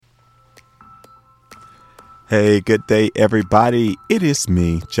Hey, good day, everybody. It is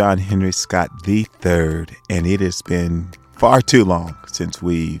me, John Henry Scott III, and it has been far too long since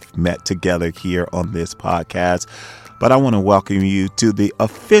we've met together here on this podcast. But I want to welcome you to the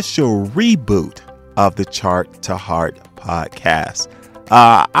official reboot of the Chart to Heart podcast.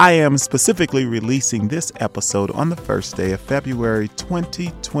 I am specifically releasing this episode on the first day of February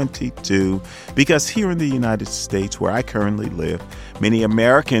 2022 because here in the United States, where I currently live, many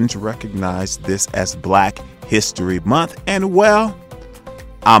Americans recognize this as Black History Month, and well,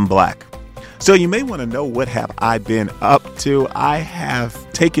 I'm Black. So you may want to know, what have I been up to? I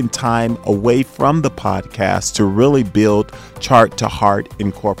have taken time away from the podcast to really build Chart to Heart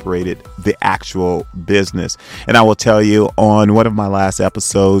Incorporated, the actual business. And I will tell you, on one of my last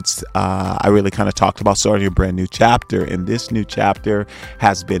episodes, I really kind of talked about starting a brand new chapter. And this new chapter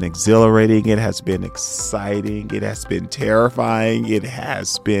has been exhilarating. It has been exciting. It has been terrifying. It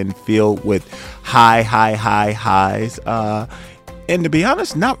has been filled with highs. And to be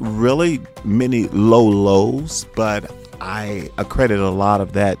honest, not really many low lows, but I accredit a lot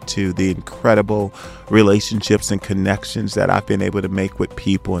of that to the incredible relationships and connections that I've been able to make with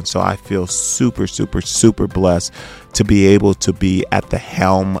people. And so I feel super blessed to be able to be at the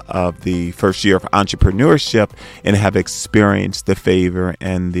helm of the first year of entrepreneurship and have experienced the favor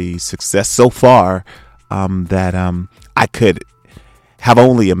and the success so far that I could have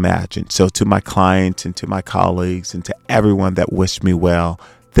only imagined. So to my clients and to my colleagues and to everyone that wished me well,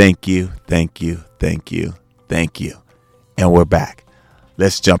 thank you. And we're back.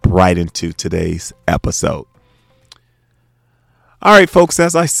 Let's jump right into today's episode. All right, folks,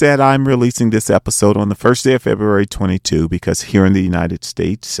 as I said, I'm releasing this episode on the first day of February 22 because here in the United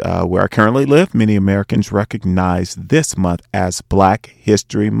States, where I currently live, many Americans recognize this month as Black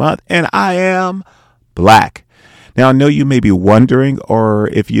History Month, and I am Black. Now, I know you may be wondering, or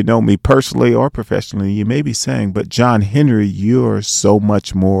if you know me personally or professionally, you may be saying, but John Henry, you're so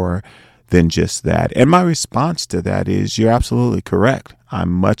much more than just that. And my response to that is, you're absolutely correct.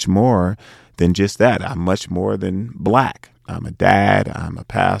 I'm much more than just that. I'm much more than Black. I'm a dad. I'm a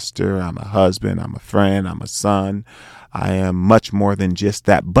pastor. I'm a husband. I'm a friend. I'm a son. I am much more than just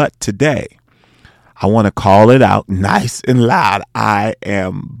that. But today, I want to call it out nice and loud. I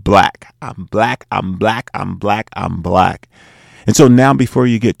am Black. I'm Black. I'm Black. I'm Black. I'm Black. And so now, before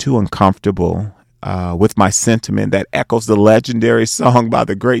you get too uncomfortable with my sentiment that echoes the legendary song by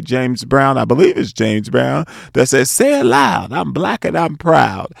the great James Brown, I believe it's James Brown, that says, "Say it loud, I'm Black and I'm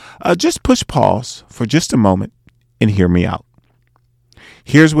proud." Just push pause for just a moment and hear me out.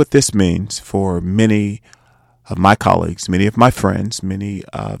 Here's what this means for many of my colleagues, many of my friends, many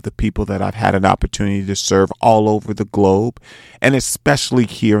of the people that I've had an opportunity to serve all over the globe, and especially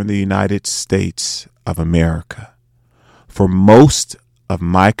here in the United States of America. For most of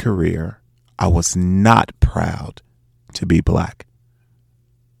my career, I was not proud to be Black.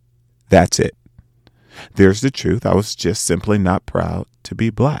 That's it. There's the truth. I was just simply not proud to be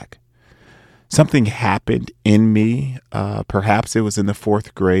Black. Something happened in me, perhaps it was in the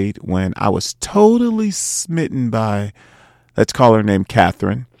 4th grade, when I was totally smitten by, let's call her name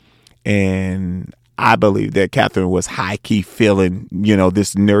Catherine. And I believe that Catherine was high-key feeling,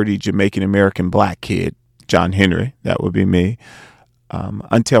 this nerdy Jamaican-American Black kid, John Henry, that would be me,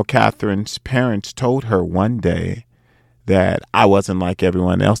 until Catherine's parents told her one day that I wasn't like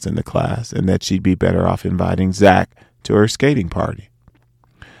everyone else in the class and that she'd be better off inviting Zach to her skating party.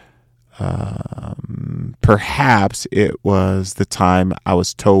 Perhaps it was the time I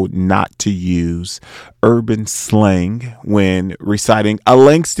was told not to use urban slang when reciting a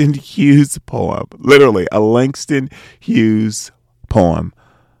Langston Hughes poem, literally a Langston Hughes poem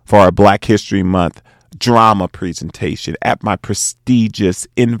for our Black History Month drama presentation at my prestigious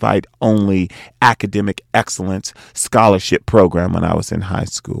invite-only academic excellence scholarship program when I was in high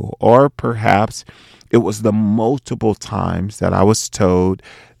school. Or perhaps it was the multiple times that I was told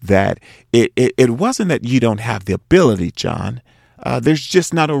that it wasn't that you don't have the ability, John. There's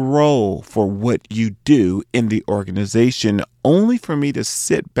just not a role for what you do in the organization, only for me to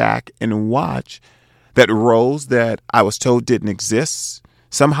sit back and watch that roles that I was told didn't exist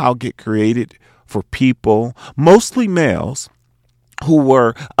somehow get created for people, mostly males, who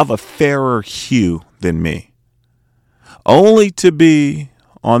were of a fairer hue than me, only to be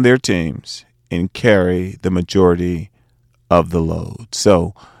on their teams and carry the majority of the load.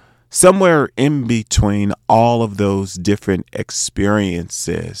 So somewhere in between all of those different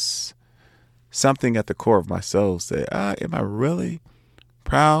experiences, something at the core of my soul said, am I really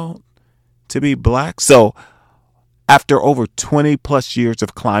proud to be Black? So after over 20 plus years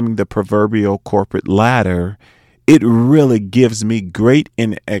of climbing the proverbial corporate ladder, it really gives me great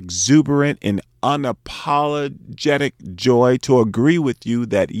and exuberant and unapologetic joy to agree with you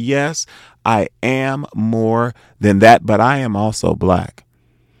that, yes, I am more than that, but I am also black.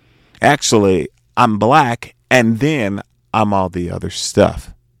 Actually, I'm black, and then I'm all the other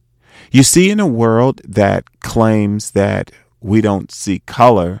stuff. You see, in a world that claims that we don't see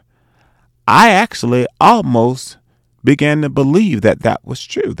color, I actually almost began to believe that that was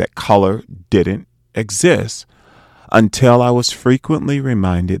true, that color didn't exist, until I was frequently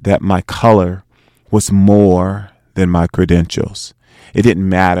reminded that my color was more than my credentials. It didn't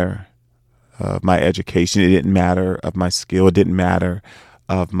matter of my education. It didn't matter of my skill. It didn't matter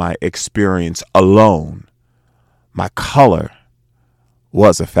of my experience alone. My color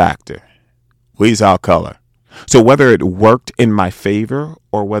was a factor. We saw color. So whether it worked in my favor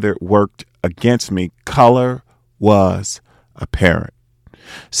or whether it worked against me, color was apparent.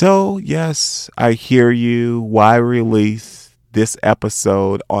 So, yes, I hear you. Why release this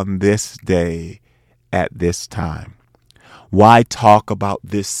episode on this day at this time? Why talk about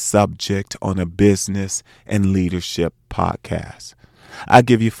this subject on a business and leadership podcast? I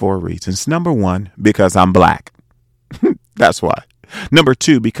give you 4 reasons. Number 1, because I'm black. That's why. Number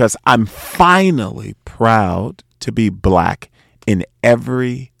 2, because I'm finally proud to be black in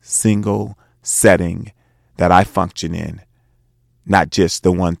every single setting that I function in, not just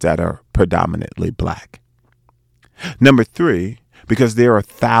the ones that are predominantly black. Number 3, because there are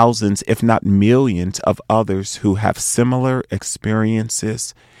thousands, if not millions, of others who have similar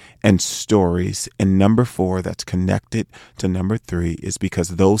experiences and stories. And number 4, that's connected to number 3, is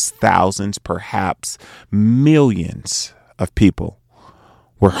because those thousands, perhaps millions of people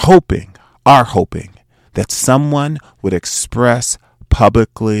are hoping that someone would express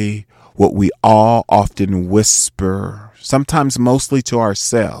publicly what we all often whisper, sometimes mostly to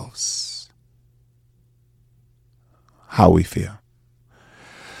ourselves, how we feel.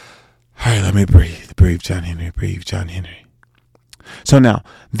 All right, let me breathe. Breathe, John Henry. Breathe, John Henry. So now,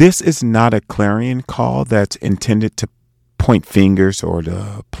 this is not a clarion call that's intended to point fingers or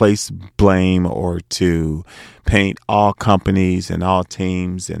to place blame or to paint all companies and all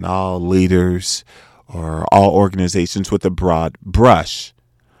teams and all leaders or all organizations with a broad brush.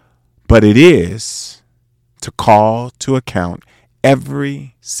 But it is to call to account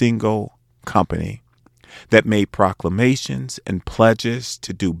every single company that made proclamations and pledges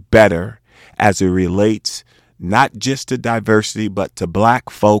to do better as it relates not just to diversity, but to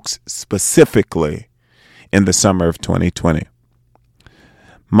black folks specifically in the summer of 2020.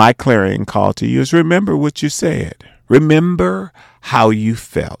 My clarion call to you is remember what you said. Remember how you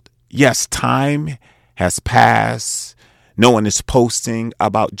felt. Yes, time has passed. No one is posting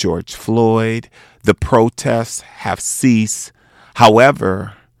about George Floyd. The protests have ceased.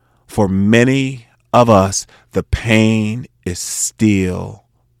 However, for many of us, the pain is still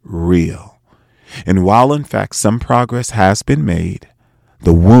real. And while, in fact, some progress has been made,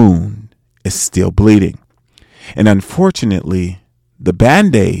 the wound is still bleeding. And unfortunately, the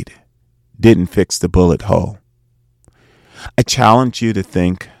Band-Aid didn't fix the bullet hole. I challenge you to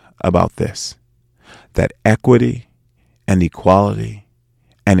think about this, that equity and equality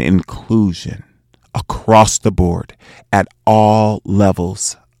and inclusion across the board at all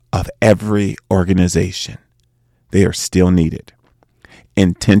levels of every organization, they are still needed.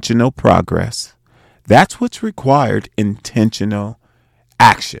 Intentional progress, that's what's required. Intentional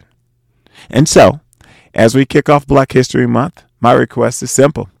action. And so, as we kick off Black History Month, my request is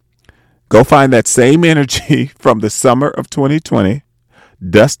simple. Go find that same energy from the summer of 2020,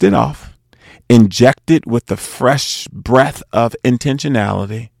 dust it off, inject it with the fresh breath of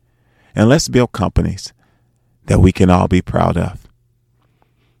intentionality, and let's build companies that we can all be proud of.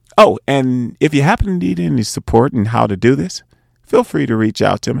 Oh, and if you happen to need any support in how to do this, feel free to reach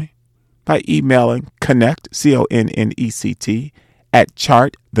out to me by emailing connect, CONNECT, at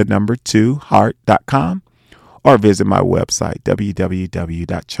chart2heart.com or visit my website,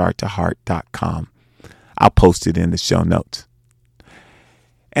 www.charttoheart.com. I'll post it in the show notes.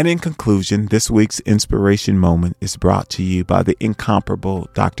 And in conclusion, this week's inspiration moment is brought to you by the incomparable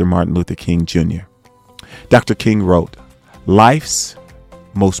Dr. Martin Luther King Jr. Dr. King wrote, "Life's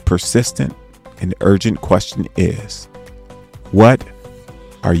most persistent and urgent question is, what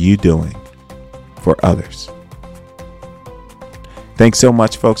are you doing for others?" Thanks so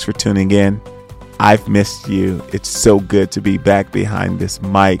much, folks, for tuning in. I've missed you. It's so good to be back behind this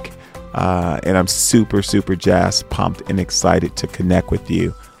mic. And I'm super, super jazzed, pumped, and excited to connect with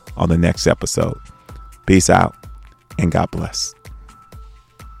you on the next episode. Peace out and God bless.